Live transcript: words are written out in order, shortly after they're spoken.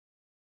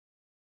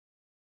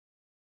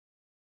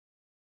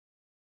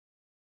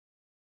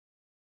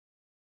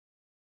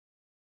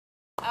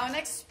Our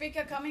next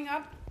speaker coming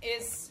up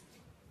is...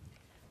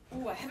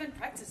 Ooh, I haven't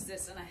practiced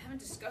this and I haven't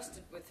discussed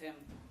it with him.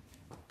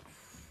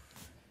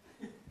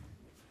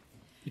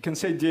 You can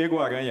say Diego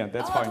Aranha,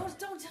 that's fine. Don't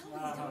tell me,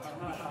 don't tell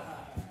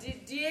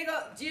me.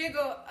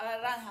 Diego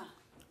Aranha.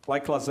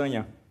 Like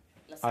lasagna.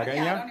 Lasagna?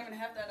 Aranha. I don't even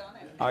have that on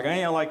it.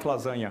 Aranha like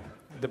lasagna,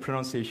 the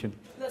pronunciation.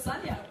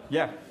 Lasagna?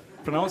 Yeah,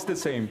 pronounced the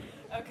same.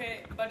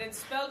 Okay, but it's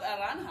spelled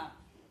Aranha.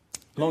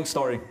 Long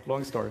story,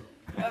 long story.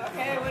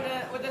 Okay,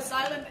 with a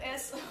silent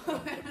S.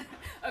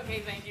 Okay,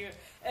 thank you.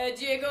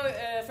 Diego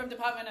from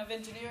Department of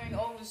Engineering,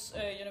 Aarhus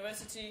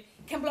University.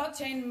 Can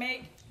blockchain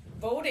make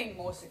voting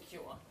more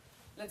secure?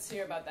 Let's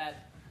hear about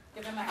that.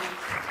 Give him a hand.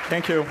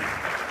 Thank you.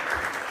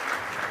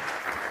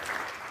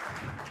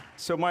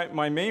 So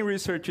my main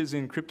research is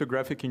in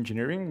cryptographic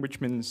engineering,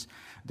 which means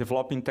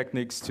developing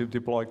techniques to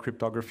deploy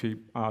cryptography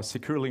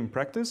securely in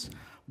practice.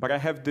 But I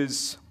have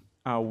this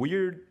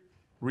weird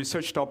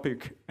research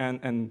topic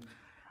and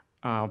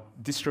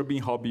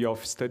disturbing hobby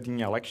of studying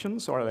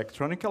elections, or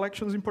electronic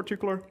elections in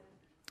particular.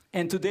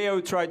 And today I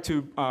will try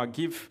to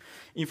give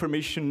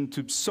information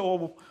to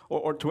solve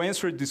or to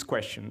answer this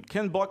question.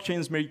 Can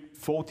blockchains make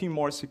voting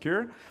more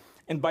secure?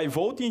 And by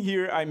voting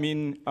here, I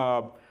mean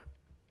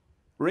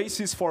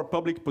races for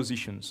public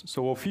positions,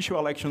 so official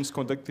elections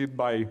conducted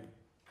by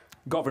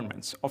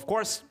governments. Of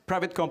course,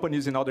 private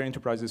companies and other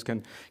enterprises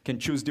can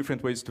choose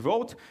different ways to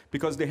vote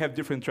because they have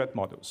different threat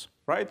models,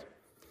 right?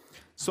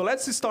 So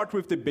let's start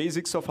with the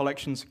basics of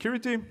election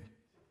security.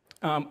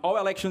 All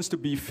elections, to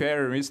be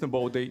fair and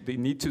reasonable, they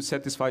need to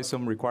satisfy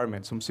some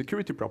requirements, some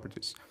security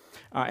properties.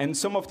 And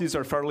some of these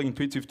are fairly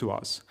intuitive to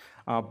us.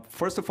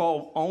 First of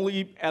all,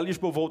 only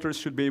eligible voters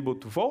should be able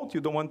to vote.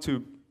 You don't want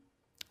to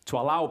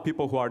allow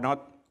people who are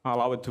not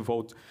allowed to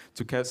vote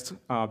to cast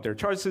their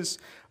choices.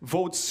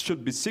 Votes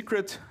should be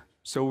secret,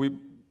 so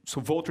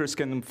voters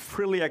can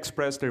freely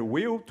express their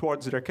will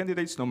towards their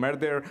candidates, no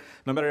matter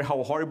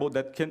how horrible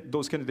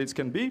those candidates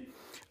can be.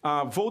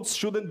 Votes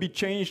shouldn't be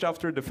changed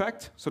after the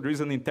fact, so there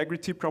is an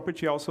integrity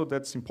property also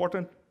that's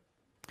important.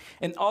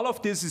 And all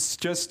of this is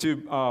just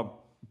to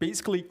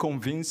basically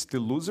convince the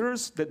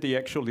losers that they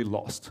actually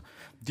lost.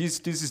 This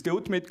is the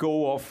ultimate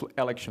goal of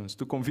elections,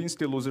 to convince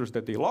the losers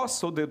that they lost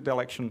so that the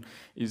election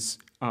is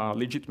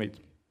legitimate.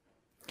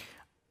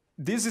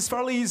 This is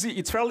fairly easy.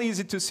 It's fairly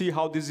easy to see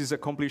how this is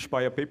accomplished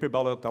by a paper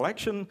ballot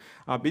election.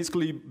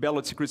 Basically,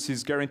 ballot secrecy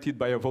is guaranteed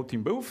by a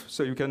voting booth,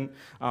 so you can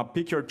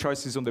pick your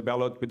choices on the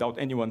ballot without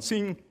anyone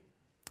seeing.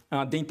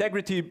 The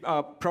integrity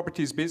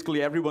property is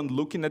basically everyone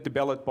looking at the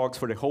ballot box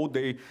for the whole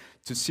day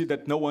to see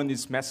that no one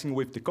is messing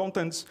with the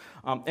contents.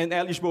 And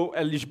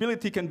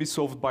eligibility can be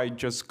solved by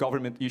just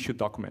government-issued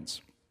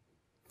documents.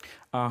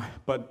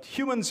 But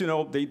humans,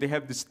 they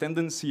have this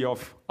tendency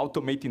of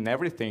automating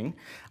everything.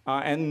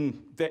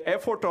 And the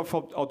effort of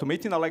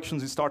automating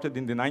elections started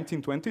in the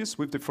 1920s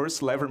with the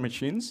first lever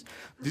machines.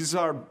 These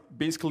are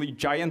basically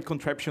giant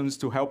contraptions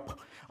to help,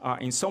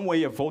 in some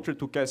way, a voter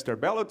to cast their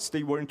ballots.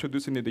 They were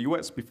introduced in the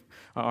US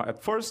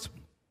at first.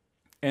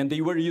 And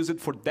they were used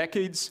for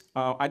decades.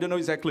 I don't know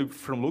exactly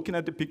from looking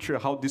at the picture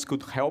how this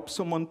could help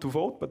someone to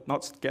vote, but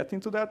not get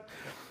into that.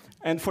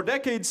 And for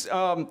decades,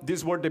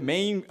 these were the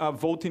main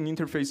voting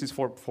interfaces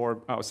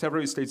for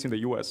several states in the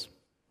US.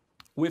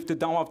 With the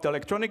dawn of the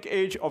electronic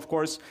age, of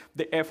course,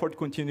 the effort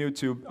continued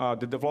to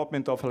the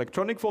development of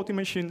electronic voting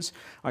machines,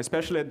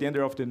 especially at the end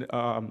of the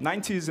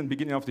 90s and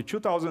beginning of the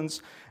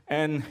 2000s.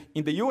 And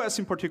in the US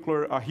in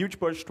particular, a huge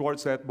push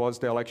towards that was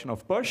the election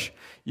of Bush.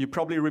 You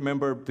probably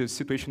remember the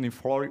situation in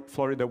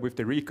Florida with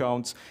the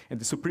recounts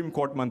and the Supreme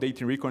Court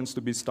mandating recounts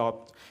to be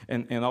stopped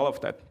and all of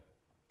that.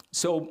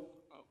 So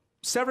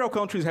several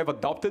countries have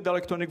adopted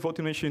electronic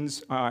voting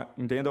machines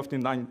in the end of the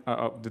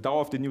dawn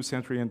of the new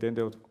century and the end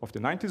of the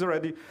 90s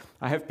already.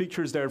 I have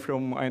pictures there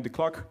from the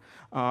clock,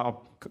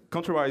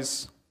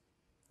 country-wise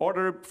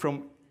order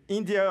from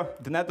India,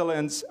 the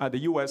Netherlands, the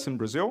US, and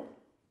Brazil.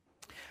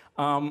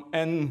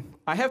 And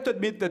I have to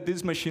admit that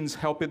these machines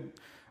helped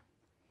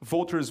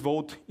voters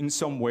vote in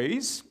some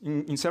ways.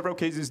 In several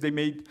cases,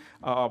 they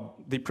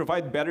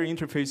provide better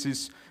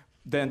interfaces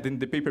than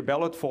the paper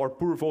ballot for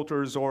poor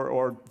voters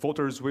or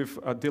voters with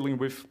dealing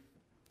with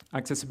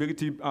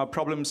accessibility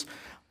problems.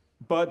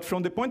 But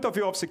from the point of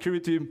view of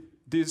security,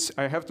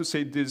 I have to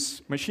say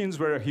these machines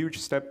were a huge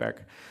step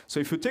back. So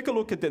if you take a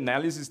look at the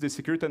analysis, the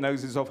security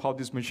analysis of how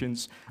these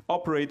machines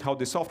operate, how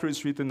the software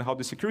is written, how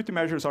the security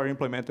measures are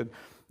implemented,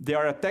 they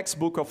are a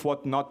textbook of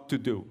what not to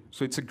do.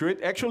 So it's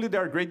actually they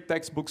are great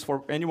textbooks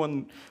for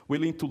anyone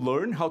willing to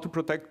learn how to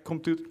protect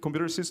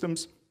computer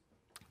systems,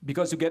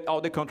 because you get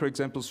all the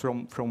counterexamples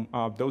from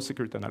those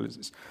security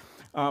analyses.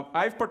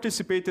 I've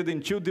participated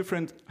in 2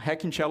 different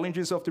hacking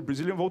challenges of the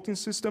Brazilian voting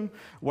system,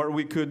 where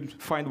we could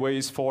find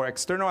ways for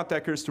external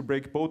attackers to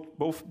break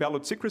both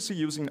ballot secrecy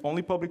using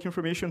only public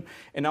information,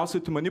 and also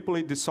to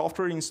manipulate the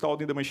software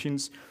installed in the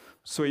machines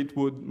so it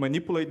would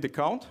manipulate the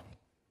count.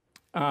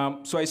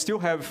 So I still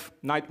have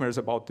nightmares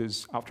about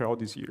this after all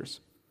these years.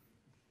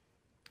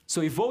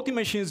 So if voting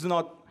machines do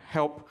not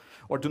help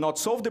or do not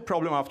solve the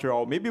problem after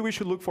all. Maybe we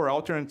should look for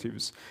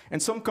alternatives.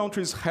 And some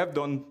countries have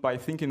done by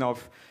thinking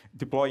of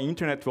deploying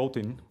internet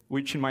voting,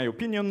 which in my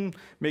opinion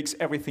makes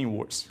everything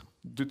worse,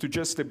 due to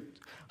just a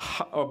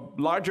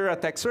larger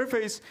attack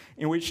surface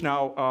in which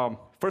now,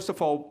 first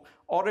of all,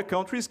 other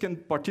countries can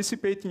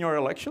participate in your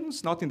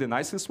elections, not in the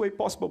nicest way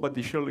possible, but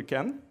they surely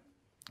can.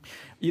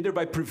 Either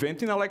by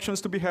preventing elections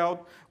to be held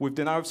with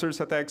denial of service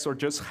attacks or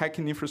just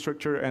hacking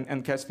infrastructure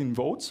and casting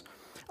votes.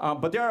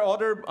 But there are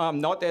other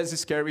not as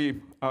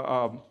scary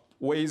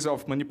ways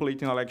of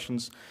manipulating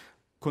elections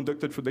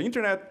conducted through the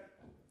internet.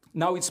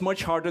 Now it's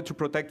much harder to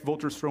protect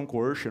voters from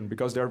coercion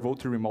because they are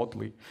voting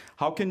remotely.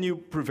 How can you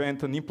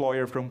prevent an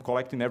employer from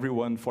collecting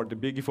everyone for the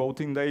big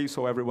voting day,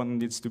 so everyone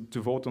needs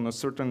to vote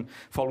on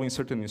following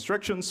certain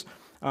instructions?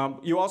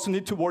 You also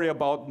need to worry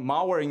about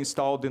malware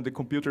installed in the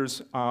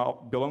computers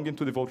belonging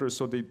to the voters,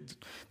 so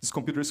these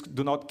computers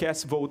do not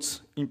cast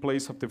votes in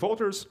place of the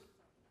voters.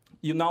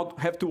 You now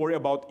have to worry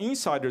about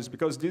insiders,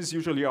 because these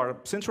usually are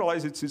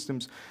centralized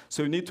systems,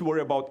 so you need to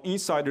worry about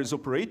insiders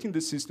operating the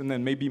system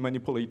and maybe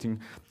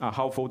manipulating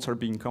how votes are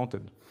being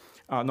counted.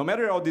 No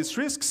matter all these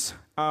risks,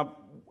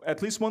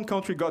 at least one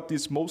country got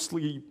this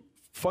mostly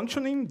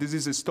functioning. This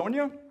is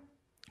Estonia.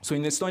 So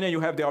in Estonia,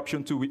 you have the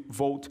option to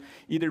vote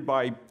either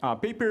by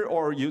paper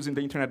or using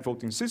the internet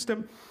voting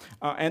system.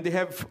 And they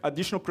have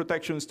additional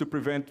protections to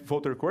prevent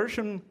voter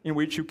coercion, in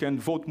which you can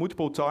vote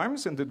multiple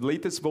times, and the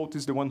latest vote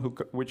is the one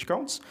which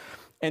counts.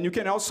 And you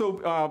can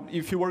also,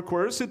 if you were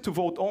coerced to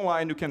vote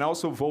online, you can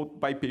also vote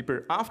by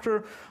paper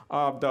after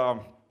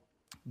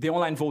the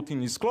online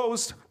voting is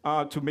closed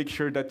to make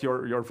sure that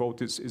your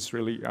vote is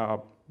really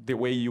the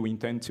way you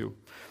intend to.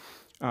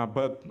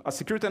 But a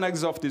security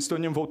analysis of the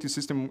Estonian voting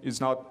system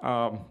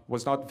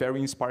was not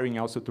very inspiring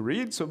also to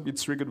read, so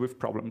it's rigged with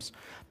problems.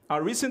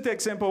 A recent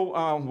example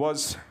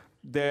was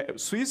the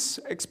Swiss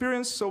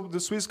experience. So the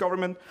Swiss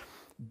government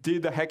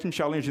did a hacking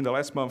challenge in the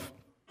last month,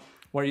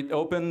 where it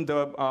opened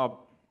the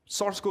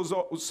source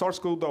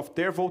code of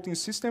their voting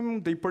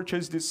system. They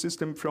purchased this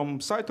system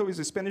from Saito, is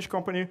a Spanish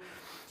company,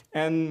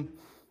 and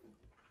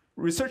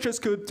researchers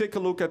could take a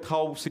look at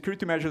how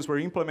security measures were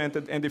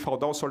implemented, and they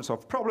found all sorts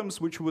of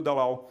problems, which would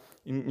allow,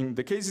 in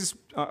the cases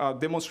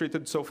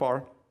demonstrated so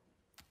far,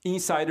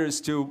 insiders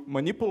to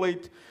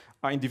manipulate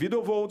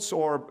individual votes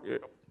or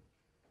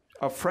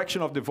a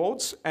fraction of the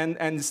votes,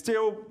 and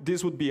still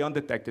this would be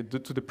undetected due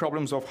to the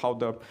problems of how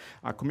the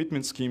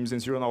commitment schemes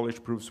and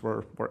zero-knowledge proofs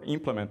were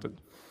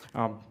implemented.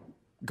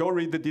 Go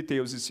read the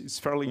details. It's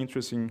fairly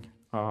interesting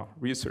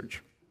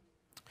research.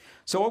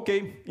 So,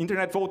 okay,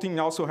 internet voting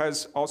also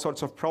has all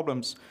sorts of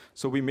problems,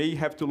 so we may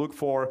have to look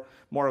for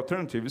more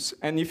alternatives.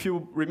 And if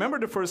you remember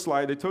the first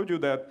slide, I told you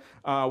that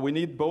we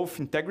need both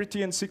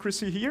integrity and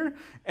secrecy here,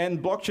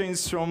 and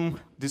blockchains from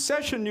this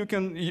session,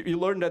 you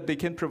learn that they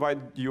can provide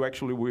you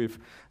actually with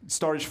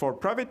storage for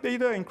private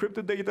data,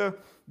 encrypted data,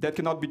 that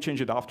cannot be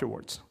changed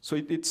afterwards. So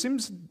it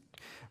seems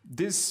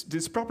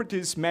these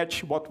properties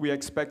match what we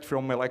expect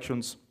from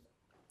elections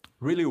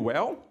really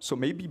well, so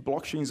maybe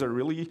blockchains are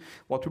really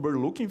what we were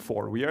looking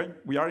for. We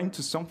are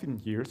into something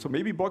here, so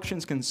maybe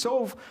blockchains can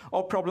solve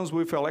all problems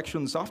with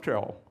elections after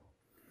all.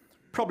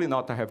 Probably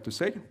not, I have to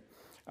say.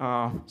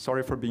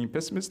 Sorry for being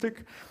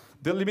pessimistic.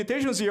 The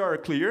limitations here are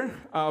clear.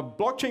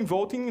 Blockchain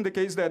voting, in the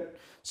case that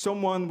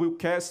someone will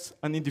cast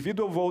an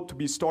individual vote to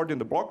be stored in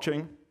the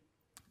blockchain,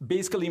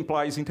 basically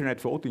implies internet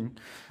voting.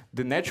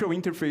 The natural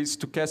interface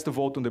to cast a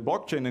vote on the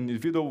blockchain, an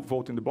individual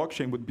vote in the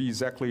blockchain, would be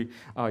exactly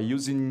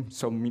using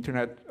some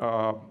internet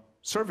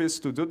service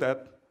to do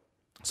that.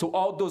 So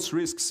all those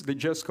risks, they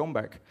just come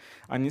back.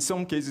 And in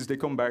some cases, they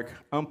come back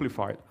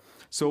amplified.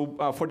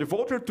 So for the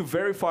voter to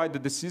verify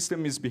that the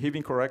system is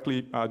behaving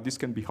correctly, this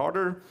can be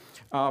harder.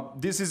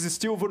 This is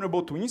still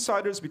vulnerable to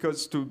insiders,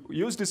 because to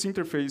use this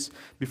interface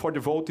before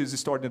the vote is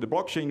stored in the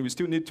blockchain, we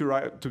still need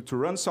to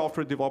run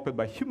software developed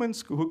by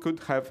humans who could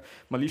have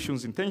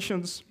malicious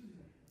intentions.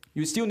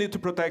 You still need to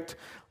protect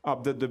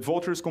the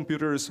voters'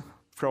 computers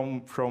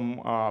from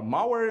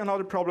malware and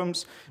other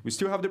problems. We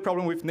still have the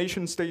problem with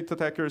nation-state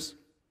attackers.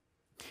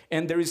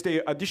 And there is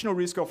the additional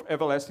risk of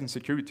everlasting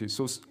security.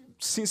 So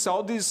since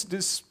all the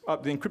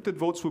encrypted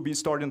votes will be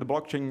stored in the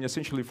blockchain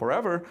essentially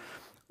forever,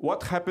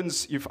 what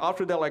happens if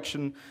after the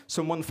election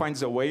someone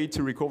finds a way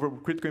to recover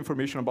critical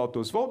information about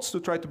those votes to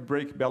try to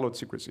break ballot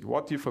secrecy?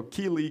 What if a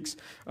key leaks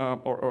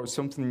or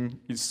something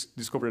is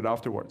discovered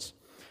afterwards?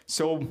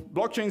 So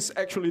blockchains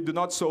actually do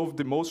not solve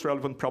the most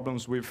relevant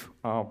problems with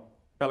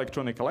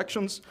electronic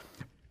elections,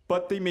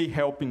 but they may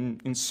help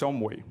in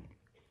some way.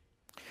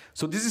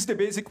 So this is the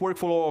basic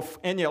workflow of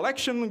any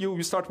election.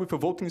 You start with a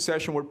voting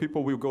session where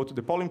people will go to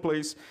the polling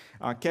place,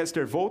 cast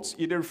their votes,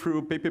 either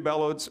through paper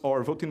ballots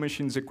or voting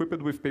machines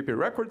equipped with paper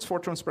records for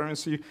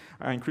transparency,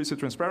 increased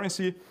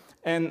transparency.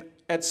 And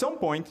at some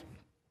point,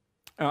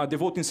 the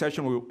voting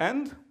session will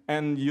end,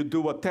 and you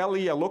do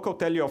a local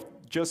tally of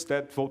just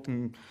that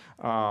voting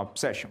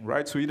session,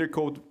 right? So either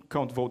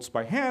count votes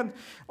by hand,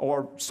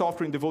 or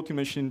software in the voting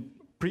machine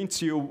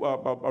prints you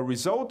a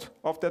result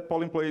of that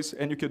polling place,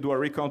 and you can do a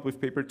recount with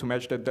paper to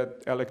match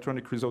that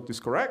electronic result is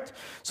correct.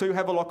 So you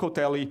have a local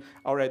tally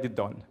already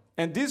done.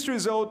 And this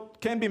result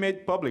can be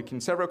made public.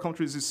 In several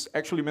countries, it's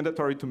actually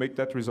mandatory to make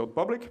that result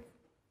public.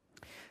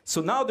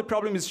 So now the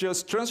problem is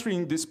just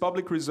transferring this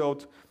public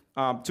result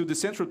to the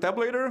central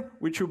tabulator,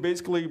 which will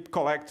basically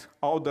collect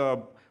all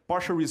the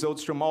partial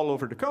results from all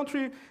over the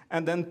country,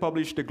 and then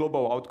publish the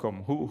global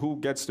outcome, who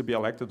gets to be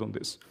elected on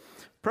this.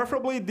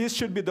 Preferably, this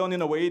should be done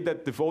in a way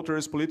that the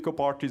voters, political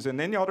parties, and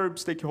any other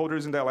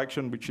stakeholders in the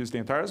election, which is the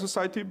entire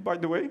society, by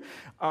the way,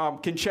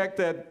 can check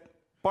that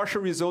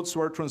partial results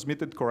were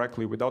transmitted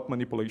correctly without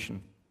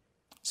manipulation.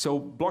 So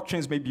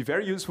blockchains may be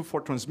very useful for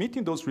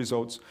transmitting those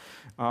results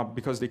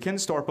because they can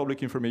store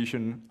public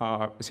information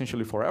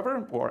essentially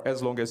forever, or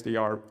as long as they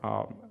are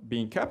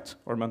being kept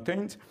or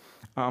maintained,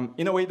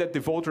 in a way that the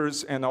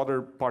voters and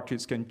other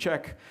parties can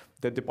check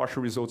that the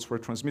partial results were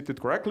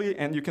transmitted correctly,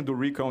 and you can do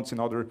recounts and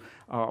other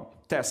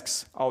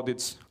tasks,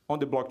 audits on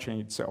the blockchain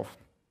itself.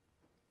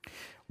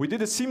 We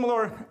did a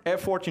similar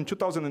effort in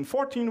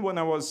 2014 when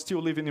I was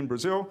still living in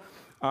Brazil,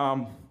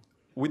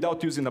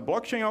 without using a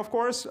blockchain, of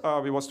course.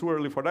 It was too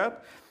early for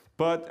that.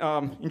 But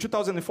in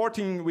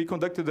 2014, we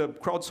conducted a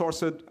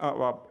crowdsourced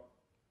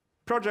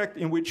project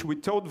in which we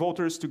told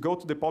voters to go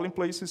to the polling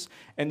places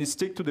and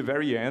stick to the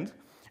very end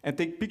and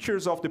take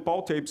pictures of the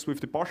poll tapes with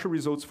the partial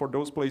results for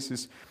those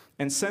places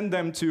and send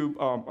them to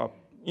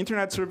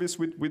internet service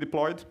we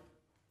deployed.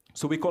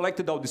 So we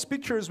collected all these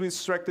pictures, we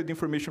extracted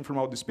information from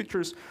all these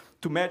pictures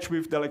to match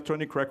with the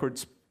electronic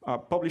records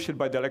published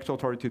by the electoral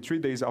authority 3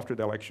 days after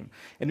the election.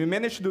 And we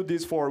managed to do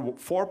this for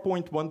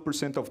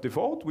 4.1% of the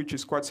vote, which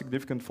is quite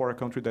significant for a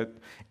country that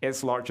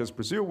as large as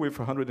Brazil with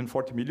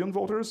 140 million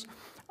voters.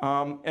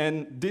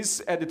 And this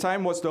at the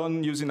time was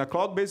done using a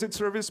cloud-based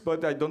service,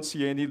 but I don't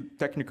see any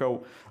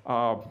technical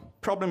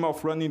problem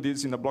of running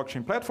this in a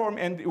blockchain platform,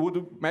 and it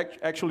would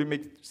actually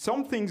make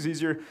some things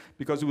easier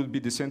because it would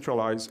be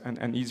decentralized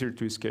and easier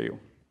to scale.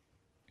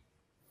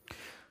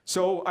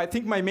 So I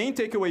think my main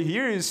takeaway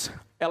here is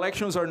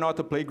elections are not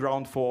a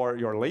playground for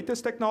your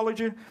latest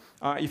technology.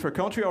 If a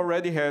country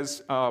already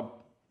has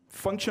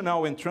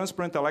functional and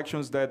transparent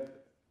elections that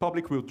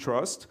public will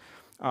trust,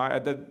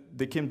 that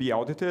they can be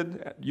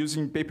audited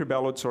using paper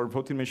ballots or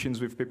voting machines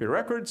with paper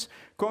records,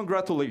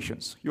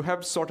 congratulations. You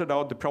have sorted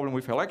out the problem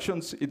with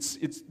elections.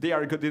 They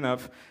are good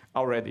enough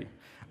already.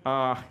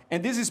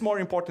 And this is more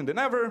important than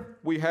ever.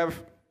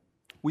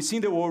 We see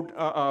in the world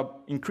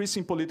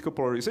increasing political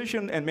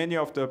polarization, and many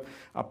of the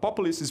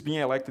populists being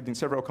elected in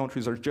several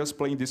countries are just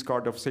playing this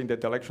card of saying that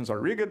the elections are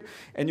rigged,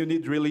 and you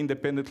need really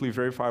independently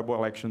verifiable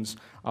elections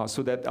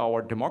so that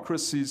our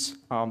democracies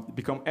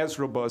become as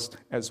robust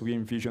as we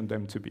envision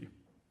them to be.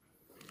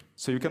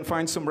 So you can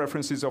find some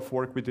references of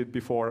work we did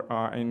before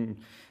in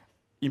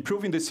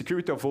improving the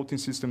security of voting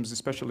systems,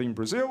 especially in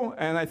Brazil,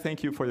 and I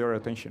thank you for your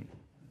attention.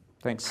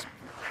 Thanks.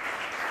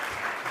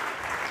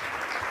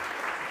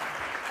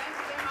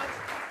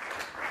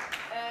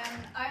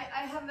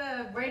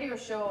 Radio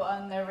show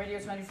on Radio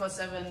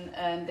 24/7,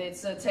 and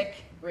it's a tech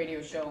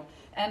radio show.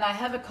 And I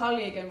have a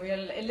colleague, and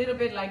we're a little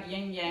bit like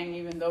yin-yang,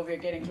 even though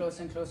we're getting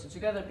closer and closer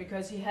together,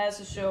 because he has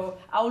a show,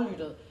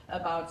 Aflyttet,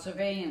 about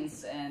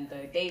surveillance and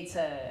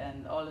data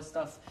and all this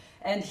stuff.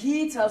 And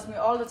he tells me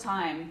all the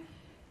time,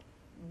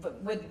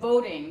 with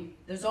voting,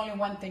 there's only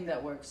one thing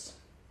that works,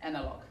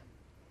 analog.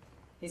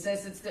 He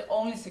says it's the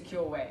only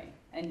secure way.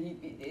 And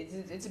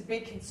it's a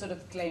big sort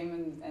of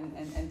claim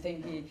and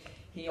thing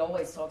he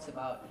always talks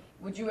about.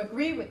 Would you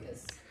agree with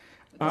this?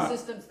 With the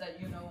systems that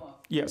you know of?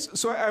 Yes.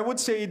 So I would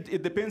say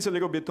it depends a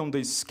little bit on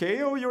the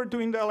scale you're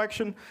doing the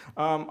election.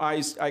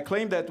 I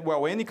claim that,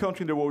 well, any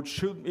country in the world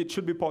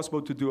should be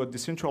possible to do a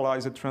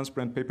decentralized,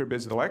 transparent,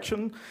 paper-based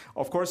election.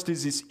 Of course,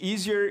 this is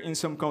easier in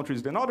some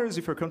countries than others.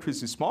 If your country is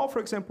small, for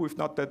example, with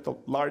not that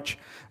large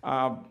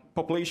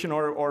population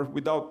or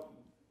without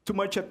too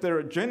much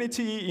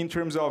heterogeneity in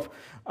terms of,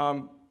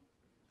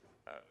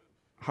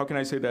 how can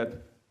I say that?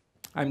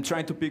 I'm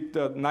trying to pick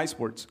the nice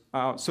words.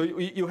 So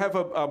you have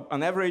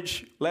an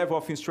average level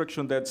of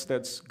instruction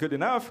that's good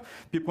enough.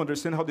 People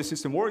understand how the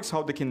system works,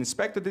 how they can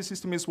inspect that the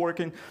system is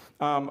working.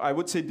 I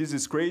would say this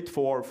is great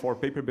for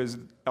paper-based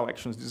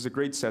elections. This is a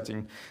great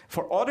setting.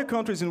 For other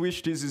countries in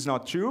which this is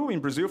not true, in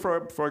Brazil,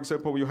 for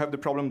example, you have the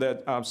problem that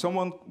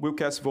someone will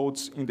cast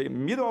votes in the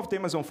middle of the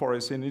Amazon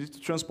forest and you need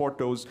to transport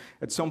those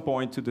at some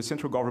point to the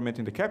central government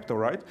in the capital,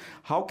 right?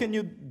 How can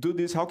you do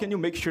this? How can you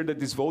make sure that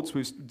these votes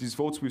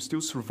will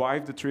still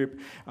survive the trip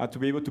to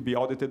be able to be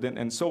audited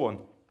and so on?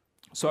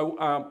 So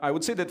I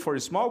would say that for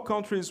small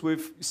countries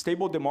with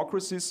stable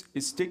democracies,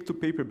 stick to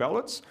paper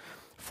ballots.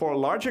 For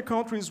larger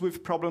countries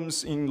with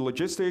problems in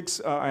logistics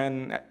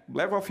and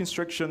level of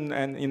instruction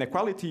and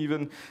inequality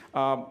even,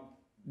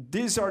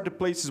 these are the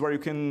places where you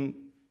can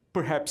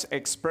perhaps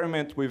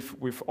experiment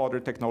with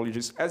other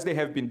technologies, as they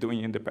have been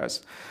doing in the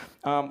past.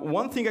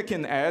 One thing I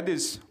can add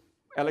is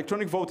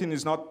electronic voting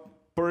is not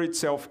per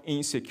itself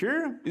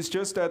insecure. It's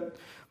just that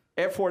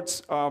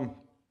efforts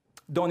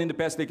done in the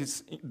past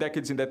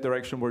decades in that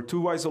direction were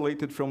too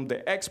isolated from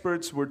the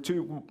experts, were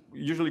too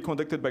usually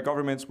conducted by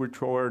governments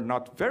which were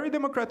not very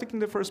democratic in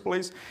the first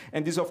place,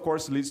 and this of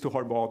course leads to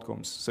horrible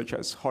outcomes, such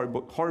as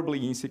horribly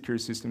insecure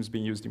systems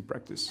being used in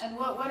practice. And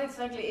what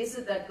exactly is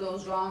it that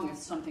goes wrong if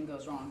something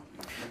goes wrong?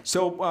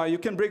 So you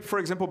can break, for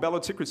example,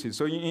 ballot secrecy.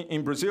 So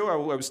in Brazil, I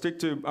will stick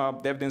to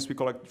the evidence we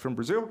collected from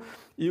Brazil.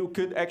 You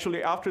could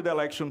actually, after the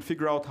election,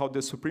 figure out how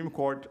the Supreme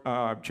Court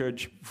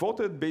judge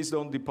voted based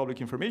on the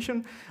public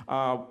information.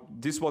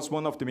 This was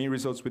one of the main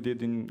results we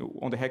did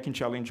on the hacking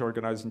challenge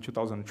organized in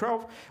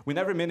 2012. We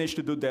never managed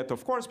to do that,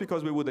 of course,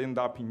 because we would end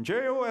up in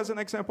jail, as an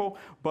example.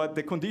 But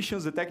the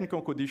conditions, the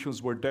technical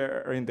conditions were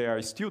there, and they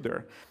are still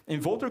there.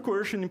 And voter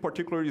coercion, in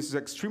particular, is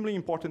extremely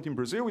important in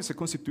Brazil. It's a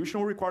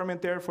constitutional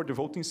requirement there for the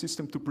voting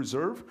system to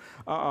preserve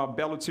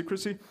ballot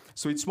secrecy.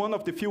 So it's one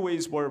of the few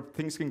ways where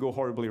things can go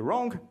horribly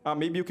wrong.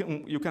 Maybe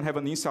you can have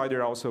an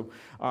insider also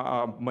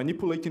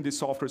manipulating the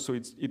software so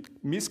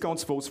it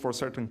miscounts votes for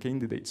certain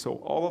candidates.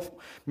 So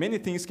many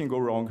things can go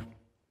wrong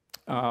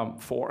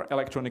for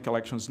electronic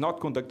elections not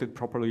conducted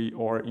properly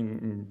or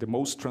in the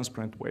most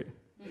transparent way.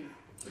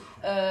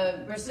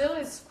 Brazil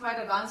is quite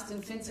advanced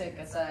in fintech,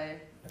 as I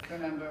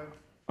remember.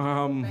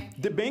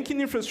 The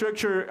banking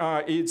infrastructure,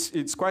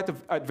 it's quite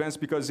advanced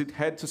because it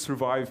had to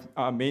survive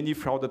many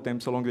fraud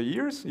attempts along the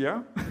years,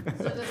 yeah?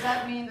 So does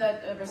that mean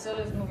that Brazil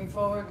is moving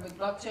forward with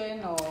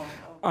blockchain, or?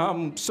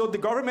 So the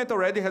government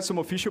already has some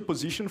official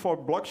position for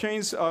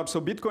blockchains.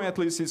 So Bitcoin at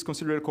least is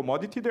considered a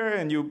commodity there,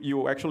 and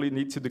you actually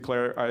need to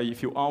declare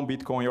if you own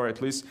Bitcoin, or at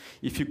least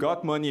if you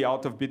got money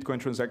out of Bitcoin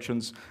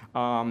transactions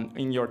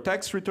in your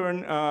tax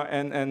return.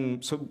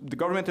 And so the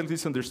government at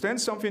least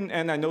understands something,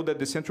 and I know that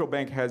the central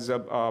bank has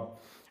a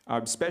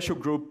special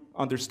group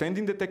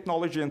understanding the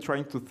technology and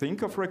trying to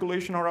think of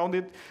regulation around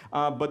it,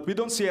 but we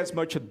don't see as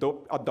much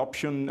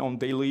adoption on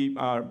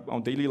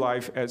daily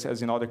life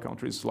as in other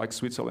countries, like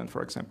Switzerland,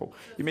 for example.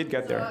 You may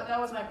get there. That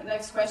was my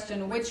next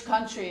question. Which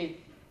country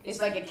is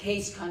like a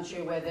case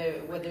country where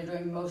they're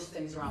doing most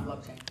things around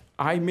blockchain?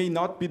 I may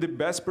not be the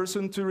best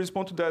person to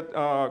respond to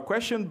that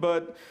question,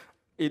 but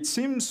it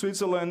seems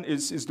Switzerland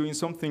is doing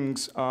some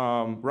things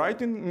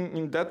right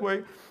in that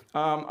way.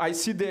 I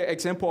see the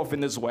example of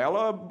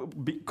Venezuela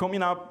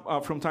coming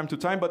up from time to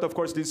time, but of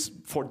course this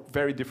for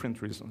very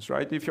different reasons,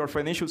 right? If your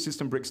financial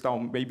system breaks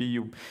down, maybe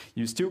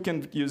you still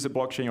can use a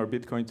blockchain or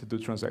Bitcoin to do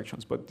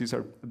transactions, but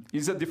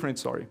it's a different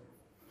story.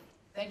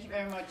 Thank you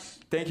very much.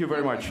 Thank you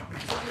very much.